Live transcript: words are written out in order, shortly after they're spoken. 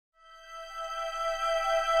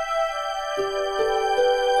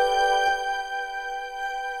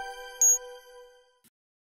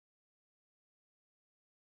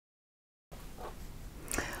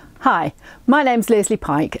Hi, my name's Leslie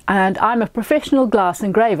Pike and I'm a professional glass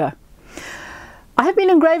engraver. I have been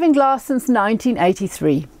engraving glass since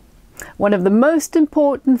 1983. One of the most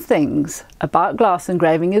important things about glass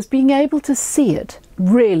engraving is being able to see it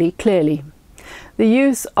really clearly. The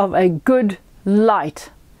use of a good light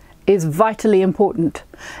is vitally important,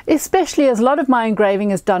 especially as a lot of my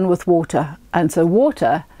engraving is done with water, and so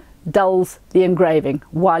water dulls the engraving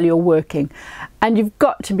while you're working, and you've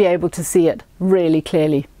got to be able to see it really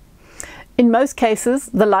clearly. In most cases,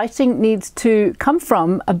 the lighting needs to come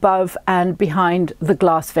from above and behind the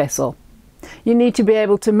glass vessel. You need to be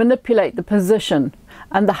able to manipulate the position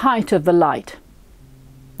and the height of the light.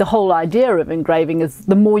 The whole idea of engraving is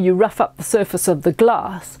the more you rough up the surface of the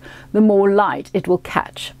glass, the more light it will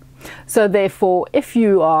catch. So therefore, if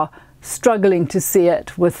you are struggling to see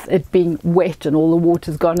it with it being wet and all the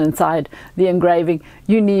water's gone inside the engraving,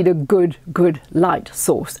 you need a good light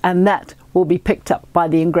source, and that will be picked up by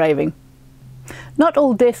the engraving. Not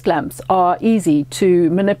all desk lamps are easy to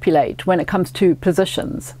manipulate when it comes to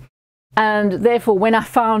positions, and therefore when I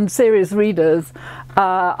found serious readers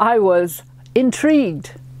I was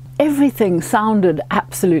intrigued. Everything sounded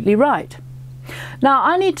absolutely right. Now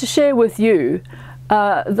I need to share with you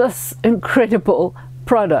this incredible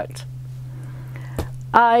product.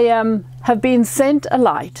 I have been sent a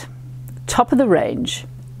light, top of the range,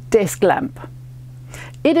 desk lamp.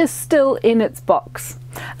 It is still in its box.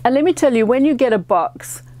 And let me tell you, when you get a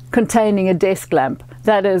box containing a desk lamp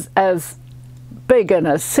that is as big and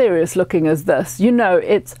as serious looking as this, you know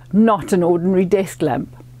it's not an ordinary desk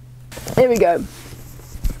lamp. Here we go.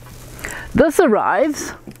 This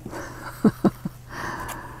arrives.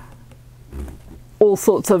 All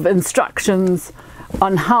sorts of instructions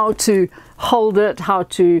on how to hold it, how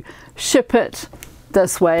to ship it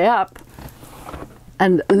this way up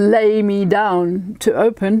and lay me down to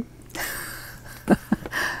open.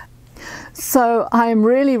 So I'm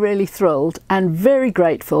really thrilled and very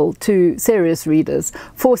grateful to serious readers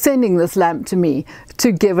for sending this lamp to me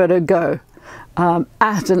to give it a go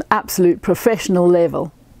at an absolute professional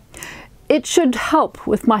level. It should help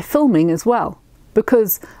with my filming as well,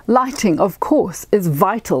 because lighting, of course, is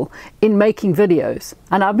vital in making videos.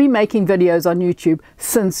 And I've been making videos on YouTube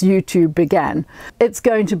since YouTube began. It's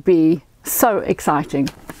going to be so exciting.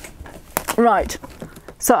 Right,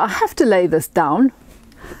 so I have to lay this down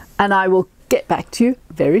and I will get back to you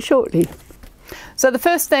very shortly. So the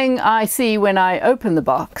first thing I see when I open the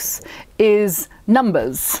box is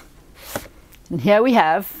numbers. And here we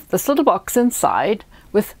have this little box inside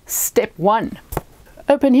with step 1.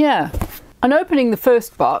 Open here. On opening the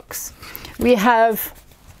first box, we have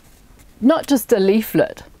not just a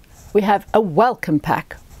leaflet, we have a welcome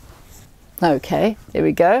pack. Okay, there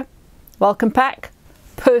we go. Welcome pack,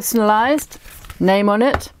 personalized, name on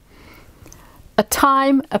it, a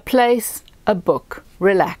time, a place, a book,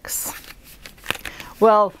 relax.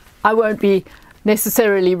 Well, I won't be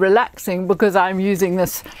necessarily relaxing because I'm using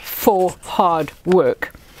this for hard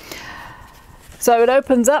work. So it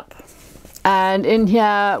opens up, and in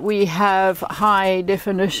here we have high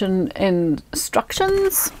definition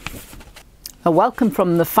instructions, a welcome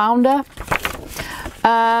from the founder,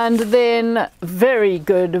 and then very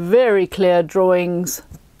good, very clear drawings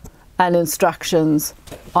and instructions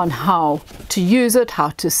on how to use it, how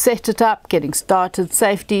to set it up, getting started,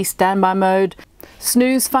 safety, standby mode,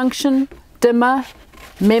 snooze function, dimmer,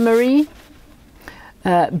 memory,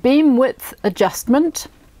 beam width adjustment.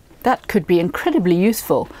 That could be incredibly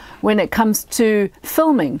useful when it comes to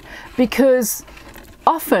filming, because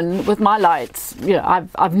often with my lights, you know,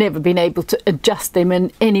 I've never been able to adjust them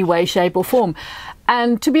in any way, shape or form.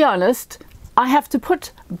 And to be honest, I have to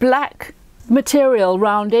put black material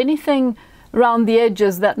around anything around the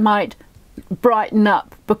edges that might brighten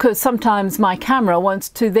up, because sometimes my camera wants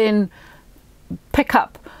to then pick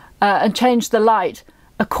up and change the light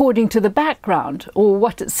according to the background or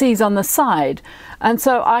what it sees on the side, and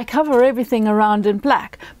so I cover everything around in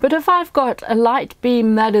black. But if I've got a light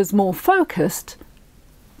beam that is more focused,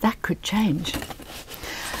 that could change.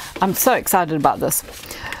 I'm so excited about this.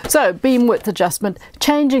 So beam width adjustment,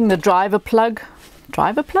 changing the driver plug,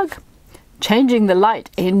 changing the light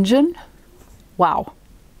engine. Wow.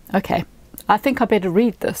 Okay, I think I better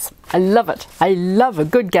read this. I love it. I love a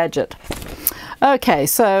good gadget. Okay,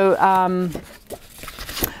 so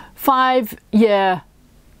 5-year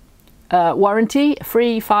warranty,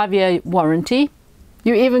 free 5-year warranty.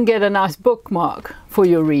 You even get a nice bookmark for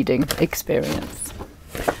your reading experience.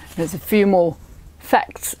 There's a few more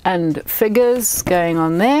facts and figures going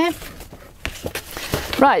on there.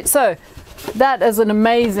 Right, so that is an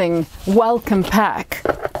amazing welcome pack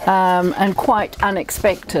and quite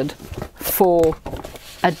unexpected for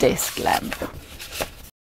a desk lamp.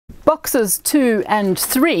 Boxes 2 and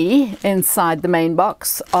 3 inside the main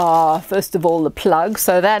box are first of all the plug,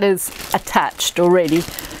 so that is attached already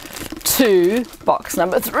to box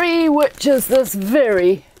number 3, which is this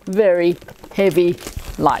very, very heavy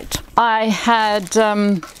light. I had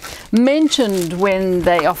mentioned when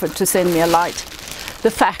they offered to send me a light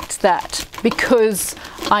the fact that because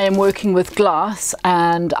I am working with glass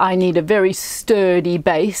and I need a very sturdy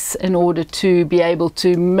base in order to be able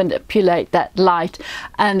to manipulate that light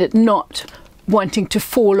and it not wanting to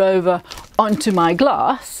fall over onto my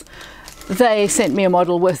glass, they sent me a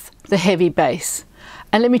model with the heavy base.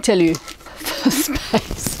 And let me tell you, this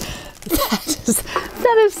base,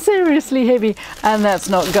 that is seriously heavy, and that's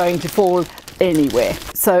not going to fall anywhere.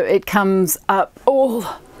 So it comes up all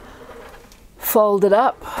folded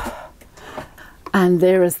up, and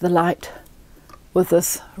there is the light with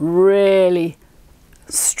this really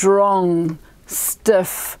strong,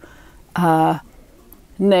 stiff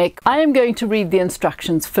neck. I am going to read the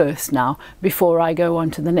instructions first now before I go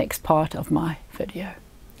on to the next part of my video.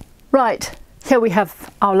 Right, here we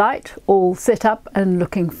have our light all set up and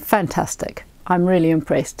looking fantastic. I'm really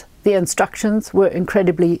impressed. The instructions were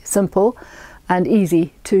incredibly simple and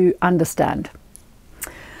easy to understand.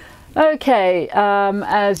 Okay,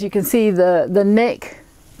 as you can see, the neck,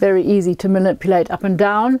 very easy to manipulate up and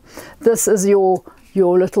down. This is your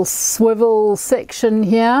little swivel section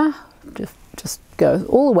here. Just go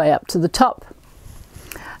all the way up to the top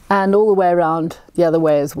and all the way around the other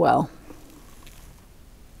way as well.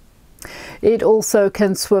 It also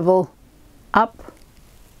can swivel up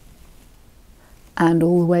and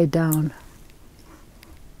all the way down.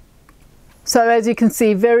 So as you can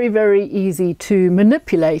see, very, very easy to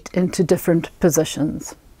manipulate into different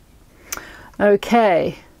positions.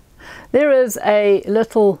 Okay, there is a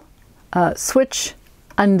little switch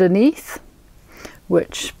underneath,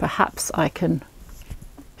 which perhaps I can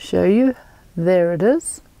show you. There it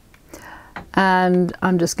is. And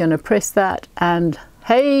I'm just going to press that and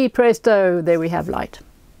hey presto, there we have light.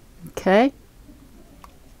 Okay.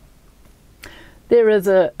 There is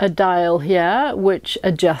a dial here which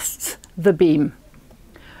adjusts the beam.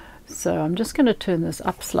 So I'm just going to turn this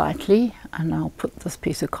up slightly and I'll put this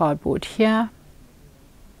piece of cardboard here.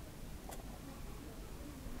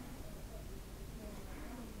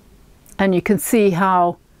 And you can see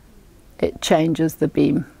how it changes the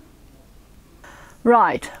beam.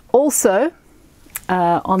 Right, also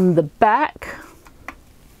on the back,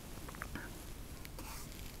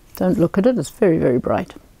 don't look at it, it's very, very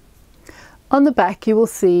bright. On the back you will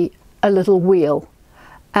see a little wheel,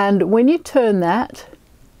 and when you turn that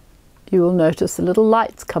you will notice the little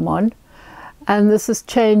lights come on, and this is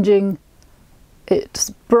changing its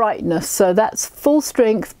brightness. So that's full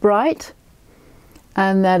strength bright,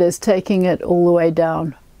 and that is taking it all the way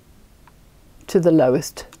down to the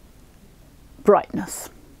lowest brightness.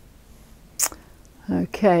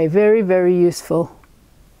 Okay, very, very useful,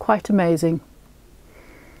 quite amazing.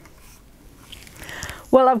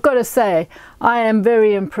 Well, I've got to say, I am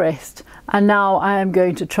very impressed, and now I am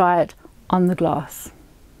going to try it on the glass.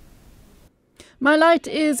 My light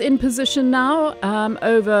is in position now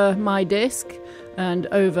over my desk and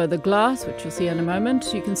over the glass, which you'll see in a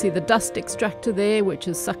moment. You can see the dust extractor there, which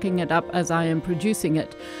is sucking it up as I am producing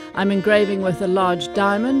it. I'm engraving with a large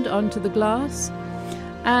diamond onto the glass,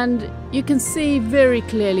 and you can see very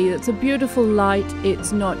clearly it's a beautiful light.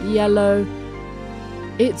 It's not yellow.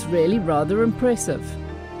 It's really rather impressive.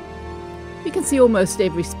 You can see almost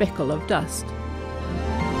every speckle of dust.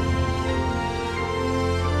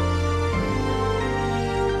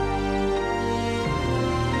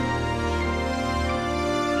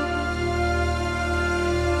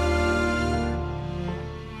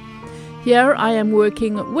 Here I am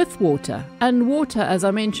working with water, and water, as I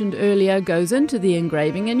mentioned earlier, goes into the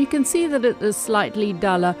engraving, and you can see that it is slightly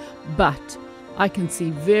duller, but I can see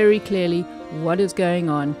very clearly what is going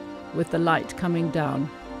on with the light coming down.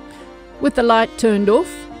 With the light turned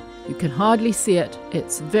off, you can hardly see it.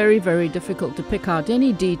 It's very, very difficult to pick out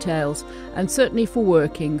any details, and certainly for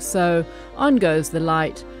working. So on goes the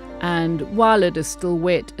light, and while it is still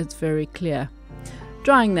wet, it's very clear.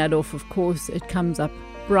 Drying that off, of course, it comes up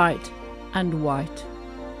bright and white.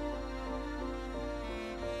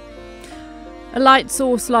 A light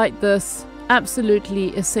source like this,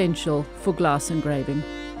 absolutely essential for glass engraving.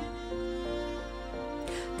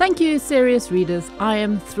 Thank you, serious readers. I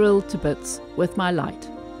am thrilled to bits with my light.